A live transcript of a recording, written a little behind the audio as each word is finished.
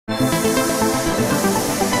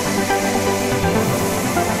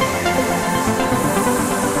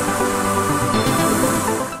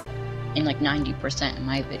100% in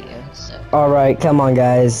my video, so. Alright, come on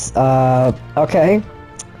guys. Okay.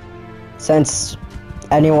 Since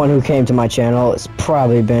anyone who came to my channel has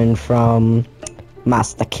probably been from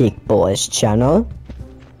Master Cake Boy's channel.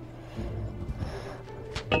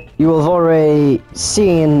 You have already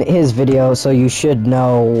seen his video, so you should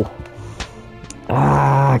know.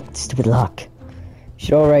 Stupid luck. You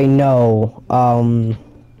should already know,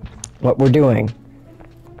 what we're doing.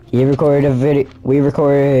 He recorded a video. We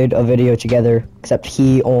recorded a video together, except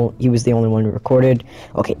he was the only one who recorded.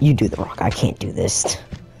 Okay, you do the rock. I can't do this.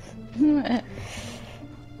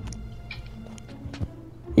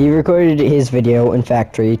 He recorded his video in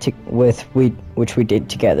Factory which we did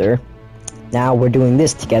together. Now we're doing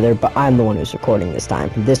this together, but I'm the one who's recording this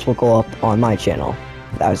time. This will go up on my channel.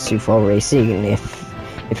 That was Sufo Racing, and if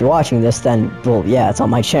you're watching this, then well, yeah, it's on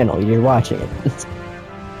my channel. You're watching it.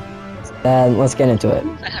 And let's get into it.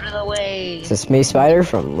 Out of the way. This is me, Spider,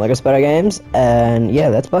 from LEGO Spider Games, and yeah,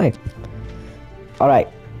 that's play. Alright,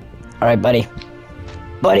 buddy.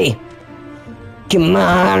 Buddy! Come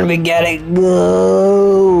on, we gotta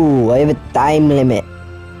go! I have a time limit.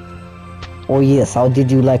 Oh yes, how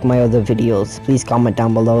did you like my other videos? Please comment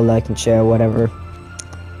down below, like and share, whatever.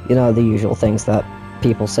 You know, the usual things that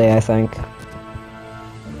people say, I think.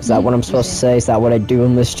 Is that what I'm supposed to say? Is that what I do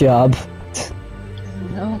in this job?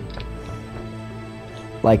 No.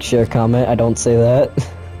 Like, share, comment, I don't say that.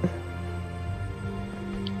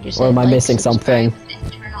 Or am I missing something?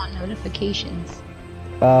 And turn on notifications.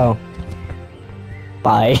 Oh.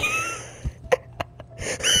 Bye.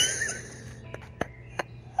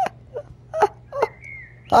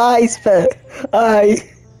 Hi, Hi,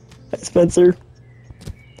 Spencer.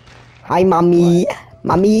 Hi, mommy.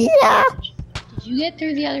 Mommy. Did you get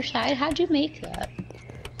through the other side? How'd you make that?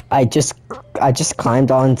 I just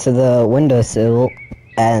climbed onto the windowsill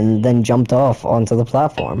and then jumped off onto the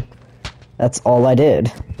platform. That's all I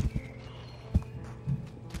did.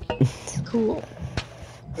 Cool.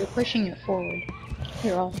 You're pushing it forward.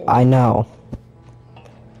 You're awful. I know.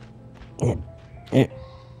 Yeah.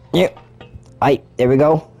 There we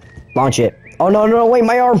go. Launch it. Oh no, wait,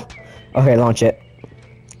 my arm. Okay, launch it.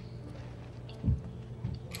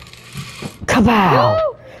 Kabow!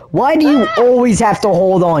 Woo! Why do you always have to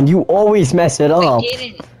hold on? You always mess it up.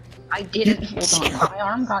 I didn't hold on. My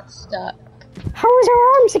arm got stuck. How is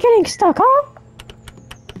our arms getting stuck, huh?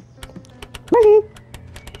 Maybe.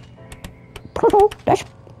 Pluto, dash,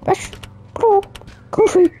 Pluto,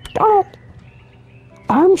 Goofy, Donald.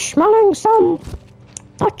 I'm smelling some,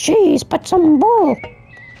 not cheese, but some bull.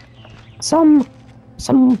 Some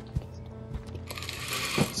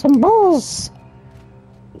bulls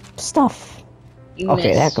stuff.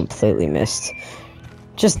 Okay, that completely missed.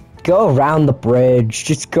 Just go around the bridge.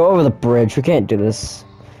 Just go over the bridge. We can't do this.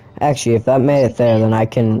 Actually, if that made it there, then I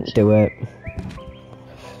can do it.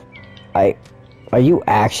 Are you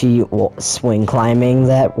actually swing climbing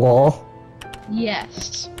that wall?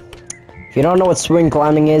 Yes. If you don't know what swing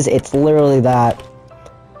climbing is, it's literally that.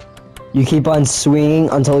 You keep on swinging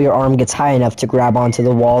until your arm gets high enough to grab onto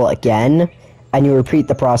the wall again, and you repeat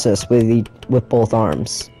the process with both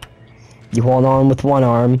arms. You hold on with one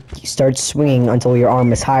arm, you start swinging until your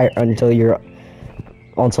arm is higher, until your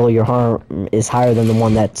arm is higher than the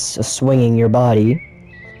one that's swinging your body.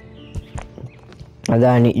 And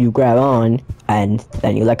then you grab on, and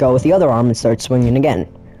then you let go with the other arm and start swinging again.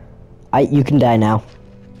 You can die now.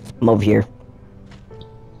 I'm over here.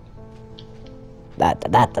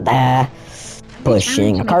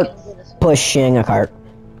 Pushing a cart. Pushing a cart.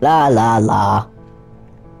 La la la.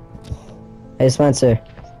 Hey Spencer.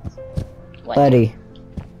 What?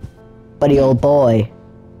 Buddy old boy.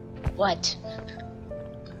 What?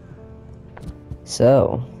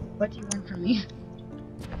 So. What do you want from me?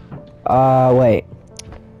 Wait.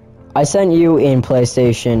 I sent you in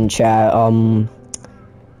PlayStation chat,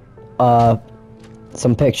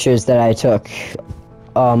 some pictures that I took,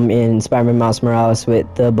 in Spider-Man Miles Morales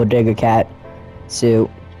with the Bodega Cat suit.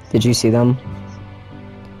 Did you see them?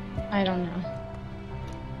 I don't know.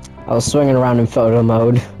 I was swinging around in photo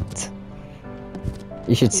mode.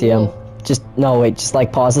 You should see them. Just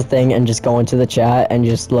like pause the thing and just go into the chat and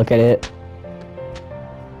just look at it.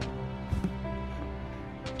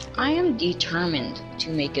 I am determined to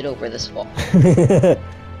make it over this wall.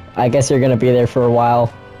 I guess you're gonna be there for a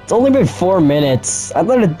while. It's only been 4 minutes. I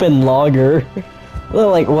thought it'd been longer.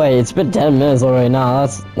 Like, wait, it's been 10 minutes already. Nah,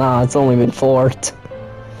 it's only been 4.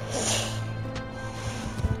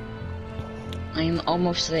 I'm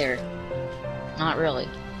almost there. Not really.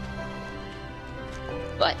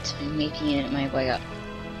 But I'm making it my way up.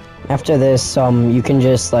 After this, you can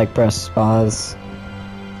just, like, press pause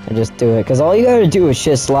and just do it. Because all you gotta do is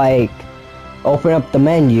just, like, open up the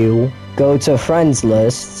menu, go to friends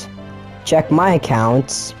list, check my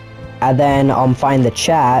accounts, and then find the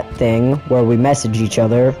chat thing where we message each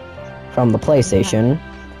other from the PlayStation.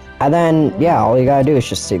 And then, yeah, all you gotta do is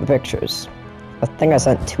just see the pictures. I think I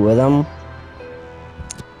sent 2 of them.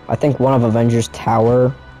 I think one of Avengers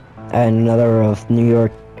Tower and another of New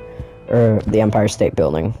York, or the Empire State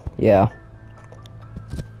Building. Yeah.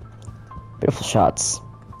 Beautiful shots.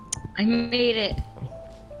 I made it.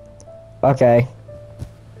 Okay.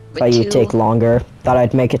 With Thought you'd take longer. Thought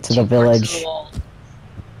I'd make it to the 2 parts of village. the wall.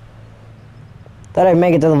 Thought I'd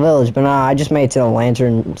make it to the village, but nah, I just made it to the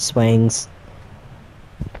lantern swings.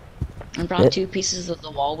 I brought 2 pieces of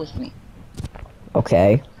the wall with me.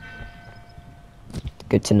 Okay.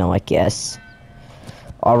 Good to know, I guess.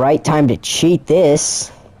 Alright, time to cheat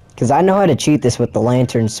this. Because I know how to cheat this with the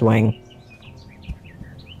lantern swing.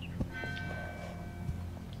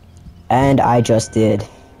 And I just did.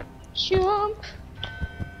 Jump!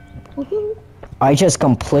 Woohoo! I just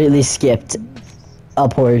completely skipped a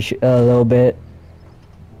portion, a little bit.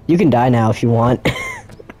 You can die now if you want. I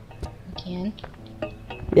can.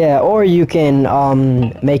 Yeah, or you can,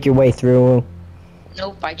 make your way through.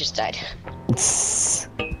 Nope, I just died.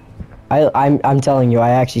 I'm telling you, I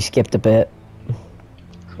actually skipped a bit.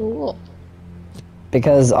 Cool.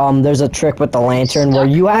 Because, there's a trick with the lantern where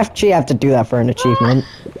you actually have to do that for an achievement.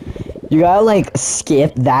 You gotta, like,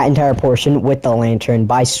 skip that entire portion with the lantern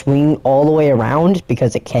by swinging all the way around,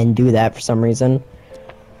 because it can do that for some reason.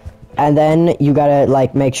 And then you gotta,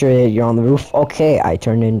 like, make sure that you're on the roof. Okay, I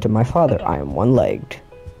turned into my father. I am one-legged.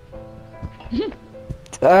 You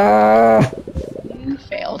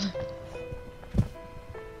failed.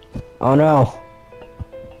 Oh no.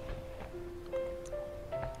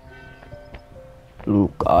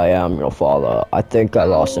 Luke, I am your father. I think I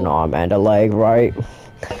lost an arm and a leg, right?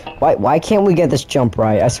 Why can't we get this jump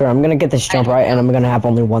right? I swear, I'm gonna get this jump right and I'm gonna have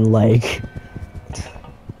only one leg.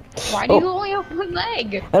 Why do you only have one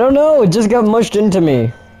leg? I don't know, it just got mushed into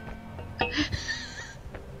me.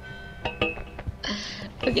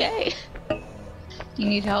 Okay. You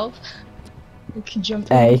need help? You can jump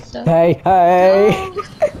Hey, and stuff. hey, hey!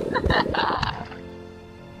 Oh.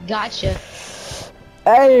 Gotcha.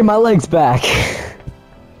 Hey, my leg's back.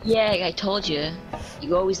 Yeah, I told you.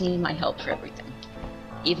 You always need my help for everything.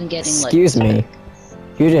 Even getting like. Excuse me.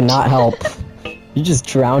 You did not help. You just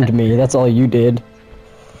drowned me, that's all you did.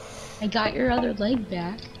 I got your other leg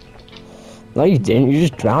back. No, you didn't, you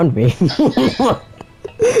just drowned me.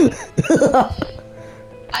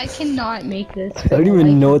 I cannot make this. I don't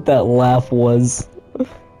even know what that laugh was.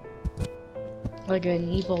 Like an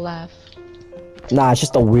evil laugh. Nah, it's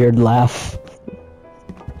just a weird laugh.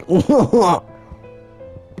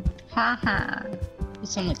 Haha. You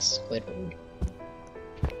sound like Squidward.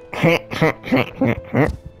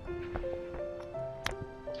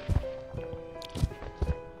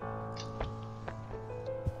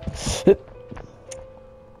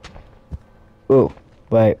 Ooh,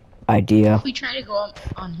 wait, idea. We try to go up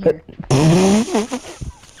on here.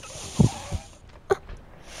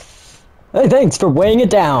 Hey, thanks for weighing it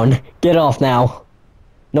down. Get off now.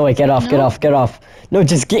 No, wait, get off, get No. off, get off. No,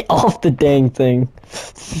 just get off the dang thing.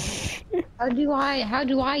 How do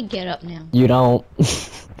I get up now? You don't.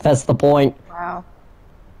 That's the point. Wow.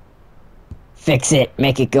 Fix it.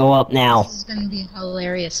 Make it go up now. This is gonna be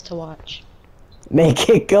hilarious to watch. Make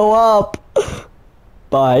it go up.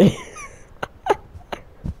 Bye.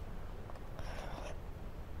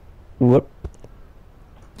 Whoop.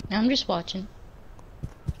 I'm just watching.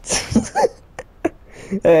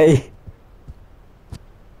 Hey.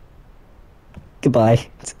 Goodbye.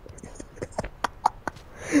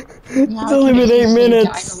 Now It's only I can been 8 easily die in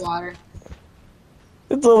minutes. the water.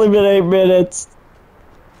 It's only been 8 minutes.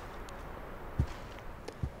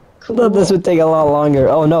 I thought this would take a lot longer.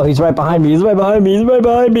 Oh no, he's right behind me. He's right behind me. He's right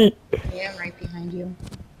behind me. Yeah, I'm right behind you.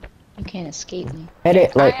 You can't escape me. Made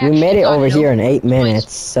it, like, we made it over here in 8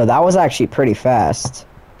 minutes, so that was actually pretty fast.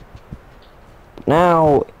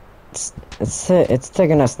 Now, it's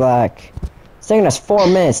taking us like, it's taking us 4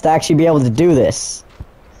 minutes to actually be able to do this.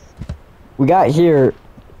 We got here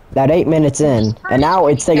that 8 minutes in, and now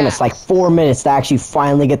it's taking us like 4 minutes to actually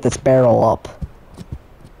finally get this barrel up.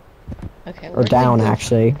 Okay, Or down,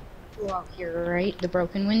 actually. Go out here, right? The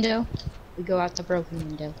broken window? We go out the broken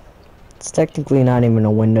window. It's technically not even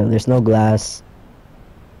a window, there's no glass.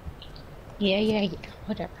 Yeah,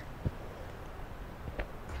 whatever.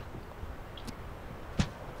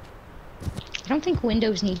 I don't think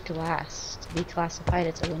windows need glass to be classified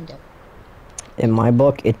as a window. In my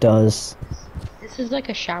book, it does. This is like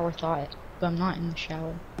a shower thought, but I'm not in the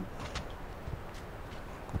shower.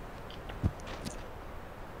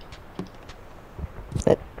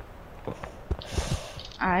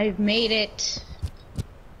 I've made it.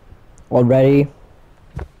 Already?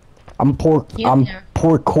 I'm Yeah,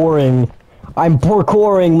 parkouring. I'm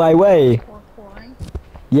parkouring my way. Parkouring.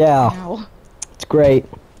 Yeah, Ow. it's great.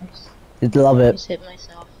 I love I it. just hit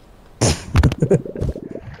myself.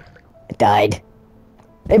 I died.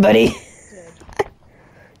 Hey, buddy.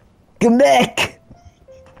 Come back.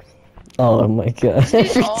 Oh my god.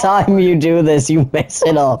 Every time you do this, you mess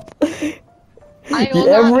it up. I will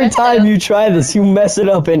not Every mess it time up. you try this, you mess it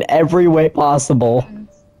up in every way possible.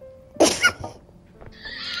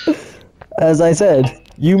 As I said,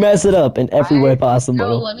 you mess it up in every way No,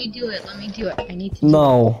 possible. let me do it. Let me do it. I need to do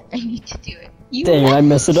No. it. I need to do it. You Dang it, I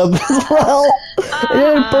messed it up as well. I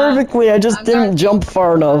did it perfectly, I just I'm didn't not- jump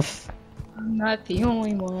far enough. I'm not the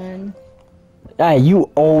only one. Ah, you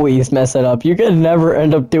always mess it up. You can never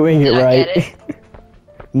end up doing it Did I right. get it?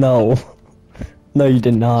 No. No, you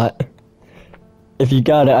did not. If you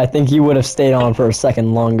got it, I think you would have stayed on for a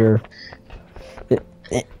second longer.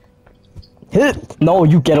 No,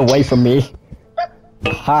 you get away from me.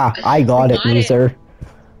 Ha, I got it, Got it. loser.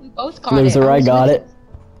 We both got Loser, it. I got with it.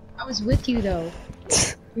 I was with you though.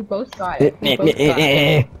 We both got it. We both got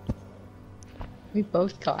it. We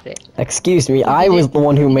both got it. Excuse me, We I did was it- the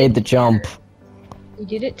one who we made did the it jump. together. We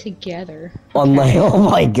did it together. On my, oh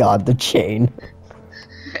my god, the chain.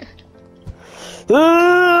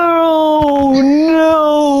 Oh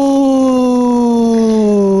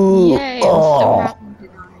no! Yay! I'm so Oh. happy to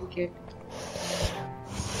not make it.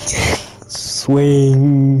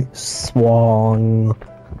 Swing, swung, Yay!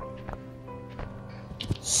 I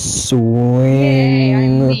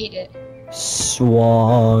swing, made it.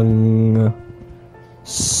 swung,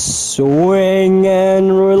 swing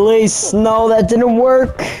and release. No, that didn't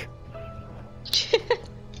work.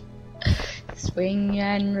 Swing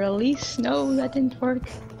and release. No, that didn't work.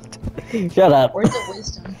 Shut up. Where's the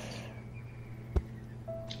wisdom?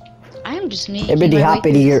 I am just making Hibbity my way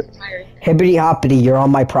hoppity, through you're this entire- hibbity hoppity. You're on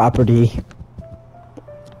my property,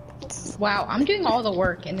 Wow, I'm doing all the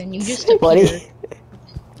work and then you just Hey, buddy. appear.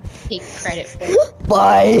 Take credit for it.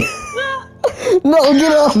 Bye. No,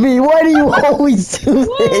 get off me! Why do you always do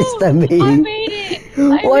this to I me? made it! I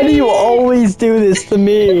Why do made you it! always do this to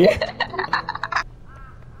me?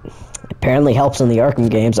 Apparently helps in the Arkham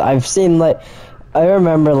games. I've seen like, I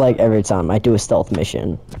remember like every time I do a stealth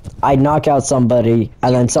mission, I knock out somebody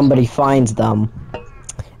and then somebody finds them,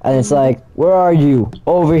 and it's like, where are you?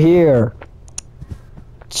 Over here.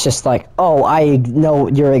 It's just like, oh, I know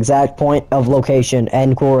your exact point of location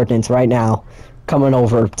and coordinates right now. Coming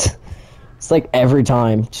over. It's like every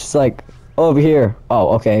time. Just like, over here.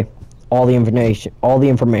 Oh, okay. All the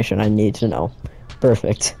information I need to know.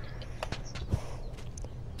 Perfect.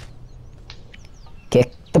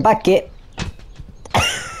 Kick the bucket.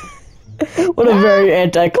 What a very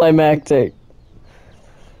anticlimactic.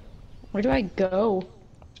 Where do I go?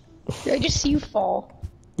 Did I just see you fall?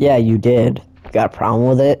 Yeah, you did. Got a problem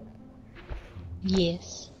with it?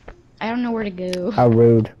 Yes. I don't know where to go. How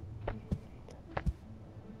rude.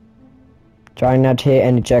 Trying not to hit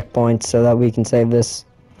any checkpoints so that we can save this.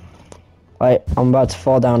 Alright, I'm about to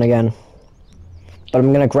fall down again. But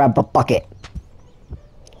I'm gonna grab the bucket.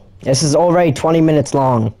 This is already 20 minutes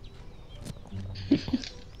long.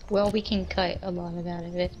 Well, we can cut a lot of out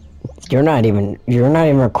of it. You're not even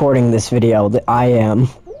recording this video. I am.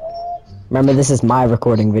 Remember, this is my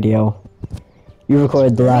recording video. You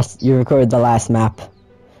recorded the last map.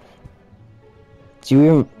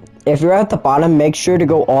 If you're at the bottom, make sure to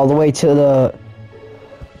go all the way to the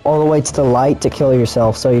light to kill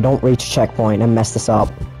yourself so you don't reach a checkpoint and mess this up.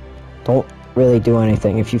 Don't really do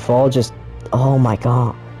anything. If you fall, just, oh my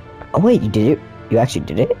god. Oh wait, you did it? You actually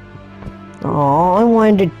did it? Oh, I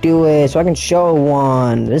wanted to do it so I can show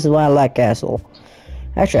one. This is why I like castle.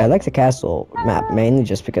 Actually, I like the castle map mainly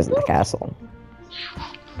just because of the castle.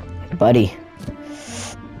 Buddy.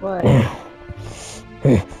 What?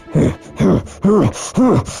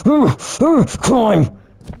 Climb!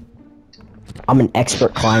 I'm an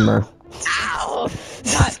expert climber. Ow!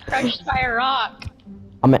 Got crushed by a rock.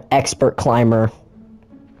 I'm an expert climber.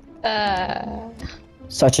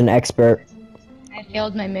 Such an expert. I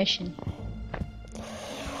failed my mission.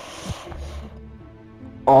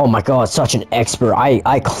 Oh my god, such an expert.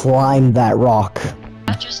 I climbed that rock.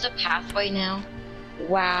 Not just a pathway now.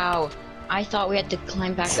 Wow. I thought we had to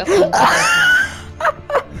climb back up. And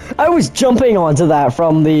down. I was jumping onto that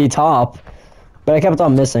from the top, but I kept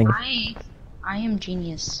on missing. I am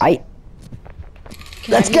genius. I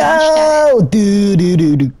Can let's I relaunch that? go. Do do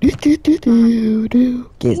do do do do do do do.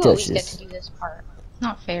 Can't You touch always get this. to do this part. It's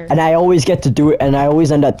not fair. And I always get to do it, and I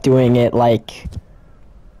always end up doing it like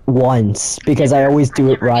once because I always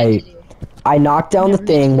do it never get to right. do I knock down the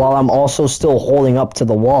thing while I'm also still holding up to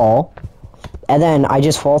the wall. And then I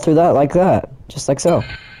just fall through that like that. Just like so.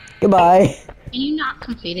 Goodbye. Can you not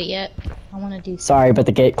complete it yet? I want to do something. Sorry, but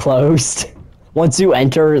the gate closed. Once you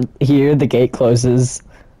enter here, the gate closes.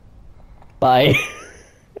 Bye.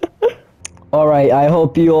 Alright, I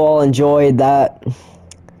hope you all enjoyed that.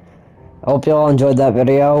 I hope you all enjoyed that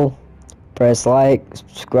video. Press like,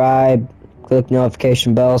 subscribe, click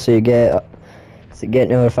notification bell so you get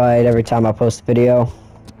notified every time I post a video.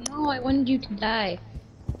 No, I wanted you to die.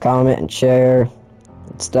 Comment and share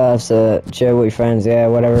and stuff, so share with your friends, yeah,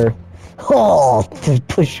 whatever. Oh,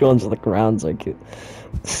 push you onto the ground like it.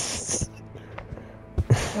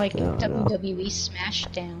 Like WWE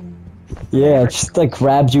Smashdown. Yeah, just like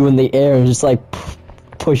grabbed you in the air and just like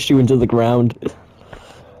pushed you into the ground.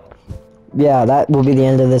 Yeah, that will be the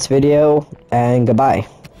end of this video, and goodbye.